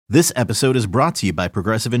This episode is brought to you by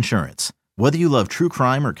Progressive Insurance. Whether you love true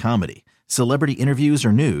crime or comedy, celebrity interviews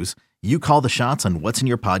or news, you call the shots on what's in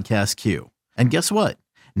your podcast queue. And guess what?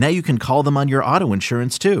 Now you can call them on your auto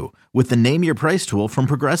insurance too with the Name Your Price tool from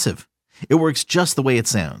Progressive. It works just the way it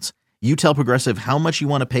sounds. You tell Progressive how much you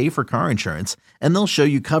want to pay for car insurance, and they'll show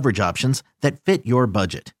you coverage options that fit your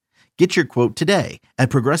budget. Get your quote today at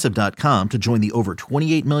Progressive.com to join the over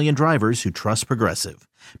 28 million drivers who trust Progressive.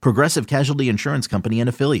 Progressive Casualty Insurance Company and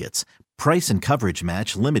Affiliates. Price and coverage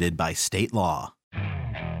match limited by state law.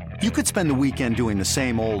 You could spend the weekend doing the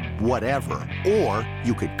same old whatever, or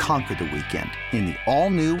you could conquer the weekend in the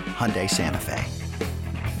all-new Hyundai Santa Fe.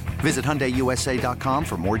 Visit HyundaiUSA.com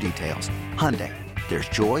for more details. Hyundai, there's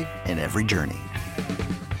joy in every journey.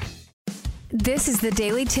 This is the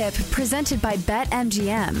Daily Tip presented by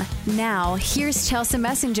BetMGM. Now, here's Chelsea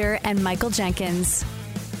Messenger and Michael Jenkins.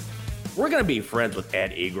 We're going to be friends with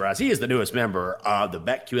Ed Egros. He is the newest member of the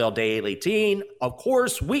BetQL Daily team. Of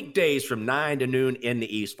course, weekdays from 9 to noon in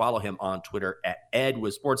the East. Follow him on Twitter at Ed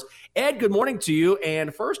with Sports. Ed, good morning to you.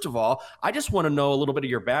 And first of all, I just want to know a little bit of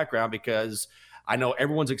your background because I know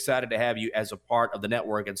everyone's excited to have you as a part of the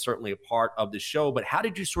network and certainly a part of the show. But how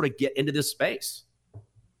did you sort of get into this space?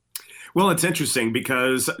 Well, it's interesting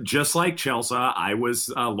because just like Chelsea, I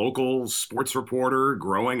was a local sports reporter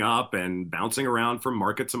growing up and bouncing around from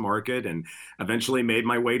market to market and eventually made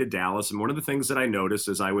my way to Dallas. And one of the things that I noticed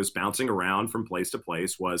as I was bouncing around from place to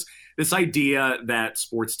place was this idea that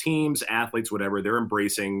sports teams, athletes, whatever, they're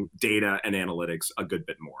embracing data and analytics a good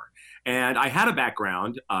bit more. And I had a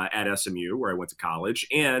background at SMU where I went to college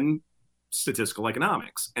in statistical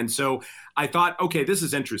economics. And so I thought, okay, this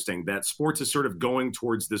is interesting that sports is sort of going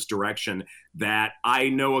towards this direction that I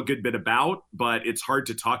know a good bit about, but it's hard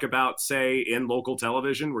to talk about, say, in local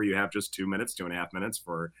television where you have just 2 minutes, 2.5 minutes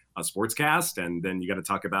for a sportscast. And then you got to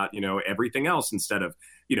talk about, everything else instead of,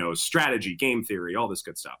 strategy, game theory, all this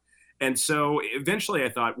good stuff. And so eventually I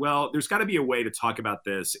thought, well, there's got to be a way to talk about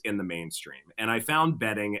this in the mainstream. And I found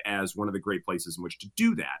betting as one of the great places in which to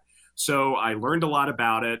do that. So I learned a lot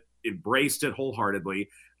about it, embraced it wholeheartedly.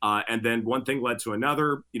 And then one thing led to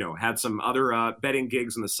another, had some other betting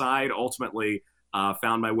gigs on the side, ultimately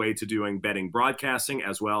found my way to doing betting broadcasting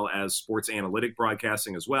as well as sports analytic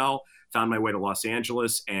broadcasting as well, found my way to Los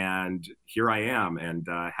Angeles, and here I am and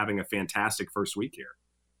having a fantastic first week here.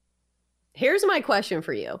 Here's my question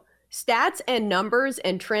for you. Stats and numbers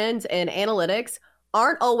and trends and analytics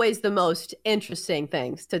aren't always the most interesting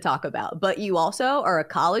things to talk about, but you also are a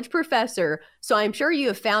college professor, so I'm sure you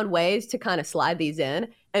have found ways to kind of slide these in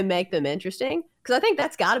and make them interesting, because I think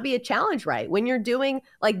that's got to be a challenge, right? When you're doing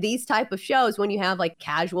like these type of shows, when you have like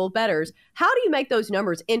casual bettors, how do you make those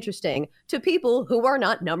numbers interesting to people who are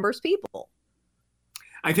not numbers people?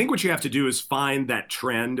 I think what you have to do is find that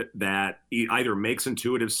trend that either makes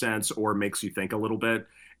intuitive sense or makes you think a little bit.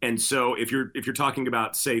 And so if you're talking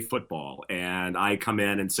about, say, football, and I come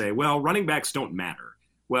in and say, well, running backs don't matter.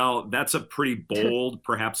 Well, that's a pretty bold,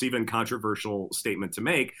 perhaps even controversial statement to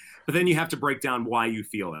make. But then you have to break down why you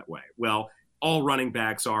feel that way. Well, all running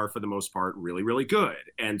backs are, for the most part, really, really good.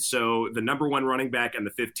 And so the number one running back and the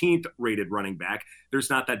 15th rated running back, there's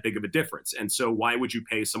not that big of a difference. And so why would you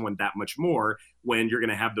pay someone that much more when you're going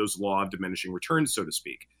to have those law of diminishing returns, so to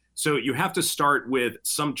speak? So you have to start with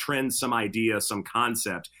some trend, some idea, some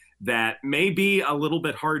concept that may be a little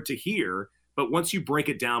bit hard to hear, but once you break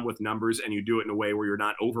it down with numbers and you do it in a way where you're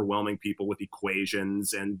not overwhelming people with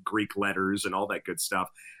equations and Greek letters and all that good stuff,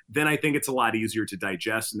 then I think it's a lot easier to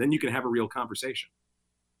digest, and then you can have a real conversation.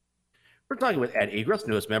 We're talking with Ed Egros,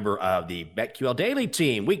 newest member of the BetQL Daily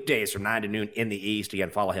team, weekdays from 9 to noon in the East.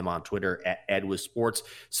 Again, follow him on Twitter at Ed with Sports.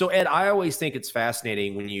 So, Ed, I always think it's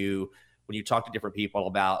fascinating when you talk to different people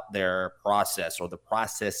about their process or the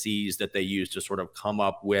processes that they use to sort of come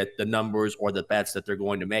up with the numbers or the bets that they're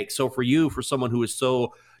going to make. So for you, for someone who is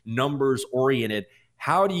so numbers oriented,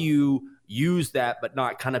 how do you use that but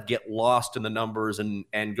not kind of get lost in the numbers and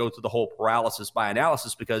go through the whole paralysis by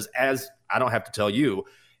analysis? Because as I don't have to tell you,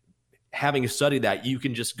 having studied that, you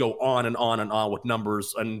can just go on and on and on with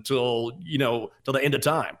numbers until, till the end of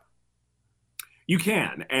time. You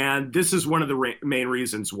can. And this is one of the main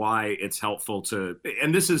reasons why it's helpful to,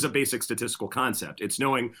 and this is a basic statistical concept. It's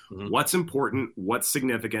knowing what's important, what's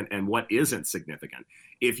significant, and what isn't significant.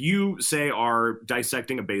 If you, say, are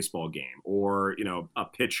dissecting a baseball game or, a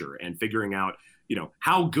pitcher and figuring out,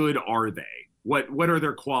 how good are they? What are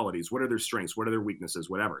their qualities? What are their strengths? What are their weaknesses?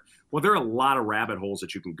 Whatever. Well, there are a lot of rabbit holes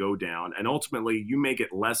that you can go down, and ultimately you may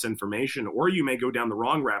get less information, or you may go down the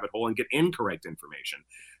wrong rabbit hole and get incorrect information.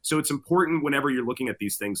 So it's important whenever you're looking at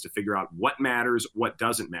these things to figure out what matters, what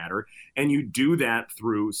doesn't matter. And you do that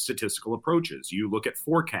through statistical approaches. You look at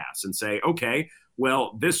forecasts and say, okay,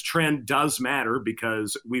 well, this trend does matter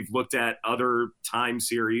because we've looked at other time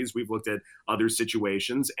series, we've looked at other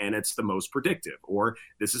situations, and it's the most predictive, or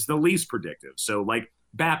this is the least predictive. So like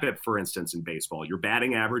BABIP, for instance, in baseball, your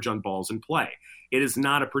batting average on balls in play. It is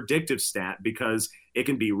not a predictive stat because it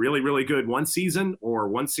can be really, really good one season or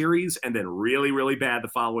one series and then really, really bad the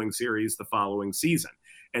following series, the following season.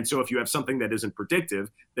 And so if you have something that isn't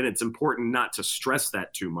predictive, then it's important not to stress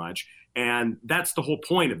that too much. And that's the whole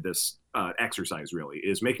point of this exercise, really,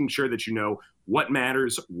 is making sure that you know what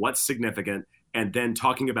matters, what's significant, and then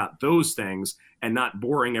talking about those things and not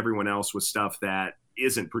boring everyone else with stuff that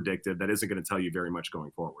isn't predictive, that isn't going to tell you very much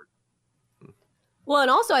going forward. Well,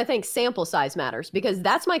 and also I think sample size matters, because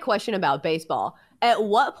that's my question about baseball. At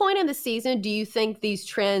what point in the season do you think these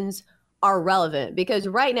trends are relevant? Because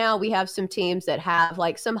right now we have some teams that have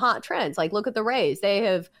like some hot trends. Like look at the Rays. They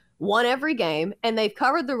have won every game and they've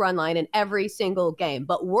covered the run line in every single game,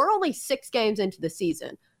 but we're only 6 games into the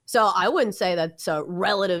season. So I wouldn't say that's a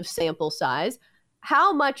relative sample size.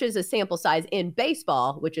 How much is a sample size in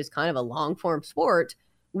baseball, which is kind of a long form sport,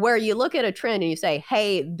 where you look at a trend and you say,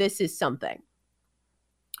 hey, this is something?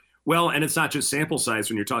 Well, and it's not just sample size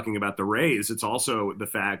when you're talking about the Rays. It's also the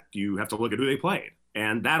fact you have to look at who they played.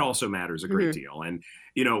 And that also matters a great deal. And,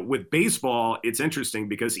 you know, with baseball, it's interesting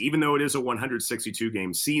because even though it is a 162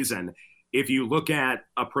 game season, if you look at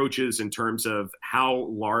approaches in terms of how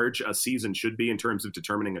large a season should be in terms of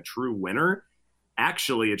determining a true winner,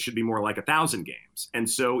 actually it should be more like 1,000 games. And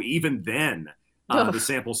so even then, the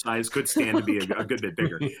sample size could stand to be a good bit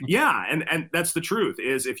bigger. Yeah, and that's the truth,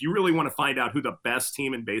 is if you really want to find out who the best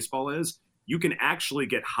team in baseball is, you can actually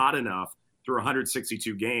get hot enough through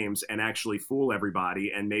 162 games and actually fool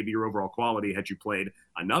everybody, and maybe your overall quality, had you played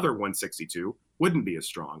another 162, wouldn't be as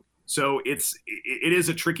strong. So it is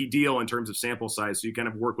a tricky deal in terms of sample size, so you kind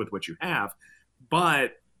of work with what you have.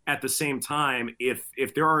 But at the same time, if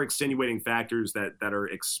there are extenuating factors that are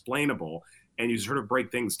explainable, and you sort of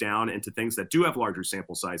break things down into things that do have larger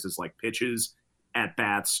sample sizes, like pitches,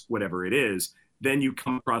 at-bats, whatever it is, then you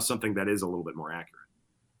come across something that is a little bit more accurate.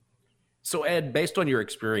 So, Ed, based on your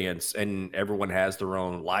experience, and everyone has their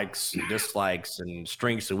own likes and dislikes and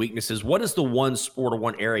strengths and weaknesses, what is the one sport or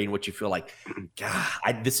one area in which you feel like,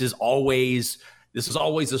 God, this is always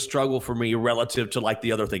a struggle for me relative to like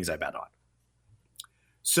the other things I bet on?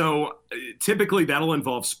 So typically that'll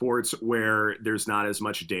involve sports where there's not as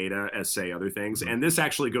much data as, say, other things. And this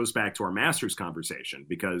actually goes back to our Masters conversation,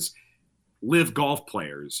 because live golf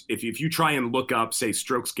players, if you try and look up, say,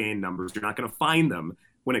 strokes gained numbers, you're not going to find them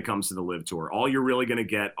when it comes to the Live Tour. All you're really going to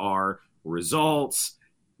get are results,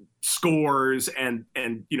 scores, and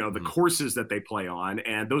you know, the courses that they play on.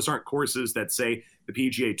 And those aren't courses that, say, the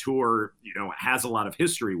PGA Tour, you know, has a lot of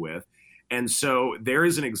history with. And so there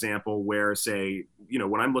is an example where, say, you know,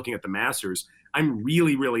 when I'm looking at the Masters, I'm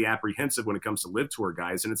really, really apprehensive when it comes to Live Tour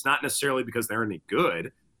guys. And it's not necessarily because they're any good.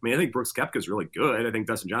 I mean, I think Brooks Koepka is really good. I think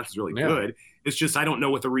Dustin Johnson's really good. It's just I don't know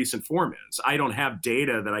what the recent form is. I don't have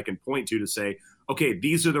data that I can point to say, okay,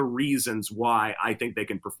 these are the reasons why I think they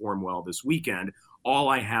can perform well this weekend. All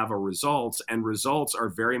I have are results, and results are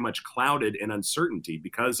very much clouded in uncertainty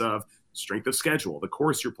because of strength of schedule, the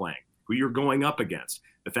course you're playing, who you're going up against,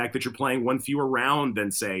 the fact that you're playing one fewer round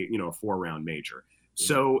than, say, you know, a 4-round major.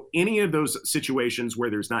 So any of those situations where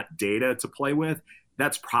there's not data to play with,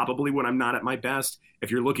 that's probably when I'm not at my best.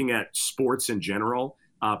 If you're looking at sports in general,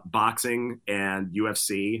 boxing and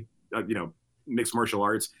UFC, you know, mixed martial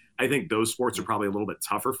arts, I think those sports are probably a little bit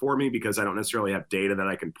tougher for me because I don't necessarily have data that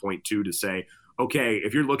I can point to say, okay,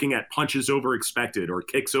 if you're looking at punches over expected or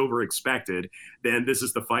kicks over expected, then this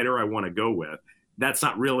is the fighter I want to go with. That's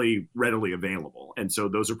not really readily available. And so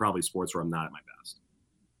those are probably sports where I'm not at my best.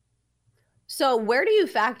 So where do you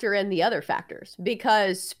factor in the other factors?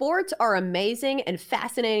 Because sports are amazing and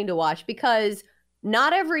fascinating to watch because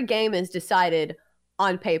not every game is decided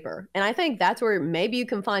on paper. And I think that's where maybe you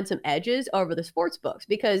can find some edges over the sports books,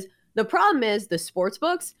 because the problem is the sports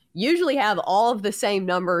books usually have all of the same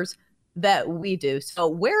numbers that we do. So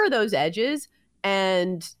where are those edges,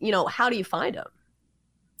 and, you know, how do you find them?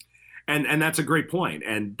 And that's a great point.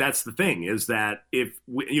 And that's the thing, is that if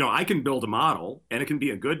you know, I can build a model and it can be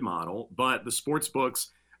a good model, but the sports books,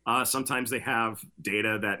 sometimes they have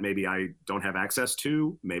data that maybe I don't have access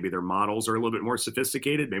to. Maybe their models are a little bit more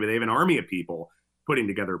sophisticated. Maybe they have an army of people putting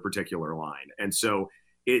together a particular line. And so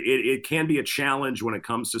it can be a challenge when it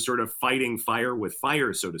comes to sort of fighting fire with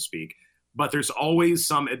fire, so to speak. But there's always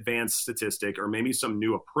some advanced statistic or maybe some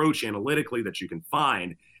new approach analytically that you can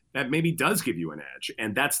find that maybe does give you an edge.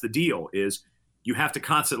 And that's the deal, is you have to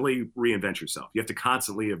constantly reinvent yourself. You have to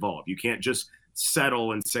constantly evolve. You can't just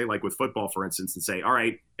settle and say, like with football, for instance, and say, all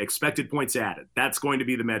right, expected points added. That's going to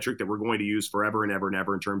be the metric that we're going to use forever and ever and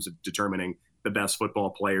ever in terms of determining the best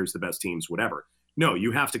football players, the best teams, whatever. No,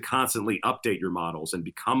 you have to constantly update your models and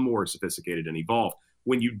become more sophisticated and evolve.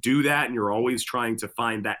 When you do that and you're always trying to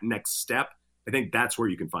find that next step, I think that's where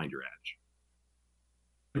you can find your edge.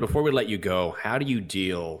 Before we let you go, how do you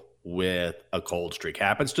deal with a cold streak?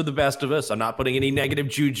 Happens to the best of us. I'm not putting any negative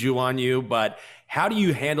juju on you, but how do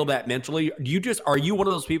you handle that mentally? Are you one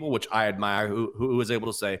of those people, which I admire, who is able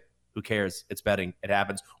to say, who cares? It's betting. It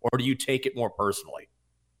happens. Or do you take it more personally?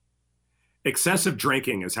 Excessive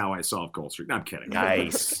drinking is how I solve cold streak. No, I'm kidding.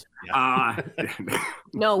 Nice.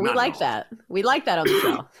 No, we like that. We like that on the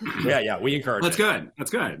show. Yeah, we encourage. That's good. That's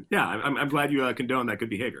good. Yeah, I'm glad you condone that good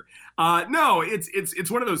behavior. No, it's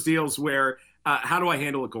one of those deals where how do I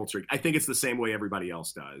handle a cold streak? I think it's the same way everybody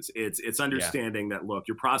else does. It's understanding that, look,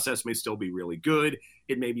 your process may still be really good.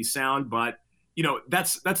 It may be sound, but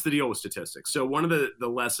that's the deal with statistics. So one of the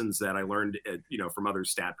lessons that I learned from other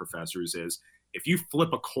stat professors is if you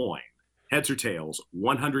flip a coin, heads or tails,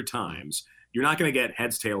 100 times, you're not going to get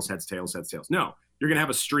heads, tails, heads, tails, heads, tails. No, you're going to have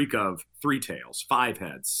a streak of 3 tails, 5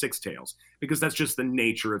 heads, 6 tails, because that's just the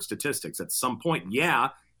nature of statistics. At some point,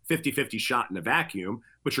 50-50 shot in a vacuum,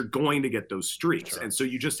 but you're going to get those streaks. Sure. And so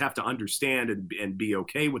you just have to understand and be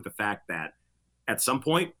okay with the fact that at some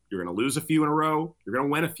point, you're going to lose a few in a row, you're going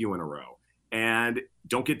to win a few in a row. And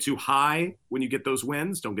don't get too high when you get those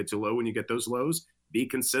wins. Don't get too low when you get those lows. Be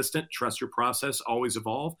consistent, trust your process, always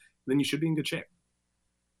evolve. Then you should be in good shape.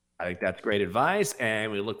 I think that's great advice,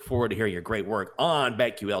 and we look forward to hearing your great work on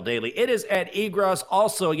BetQL Daily. It is Ed Egros.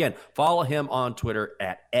 Also, again, follow him on Twitter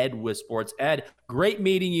at @EdWithSports. Ed, great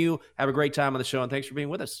meeting you. Have a great time on the show, and thanks for being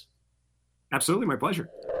with us. Absolutely, my pleasure.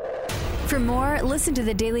 For more, listen to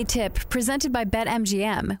the Daily Tip presented by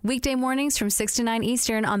BetMGM. Weekday mornings from 6 to 9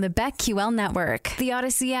 Eastern on the BetQL Network, the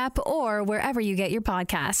Odyssey app, or wherever you get your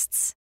podcasts.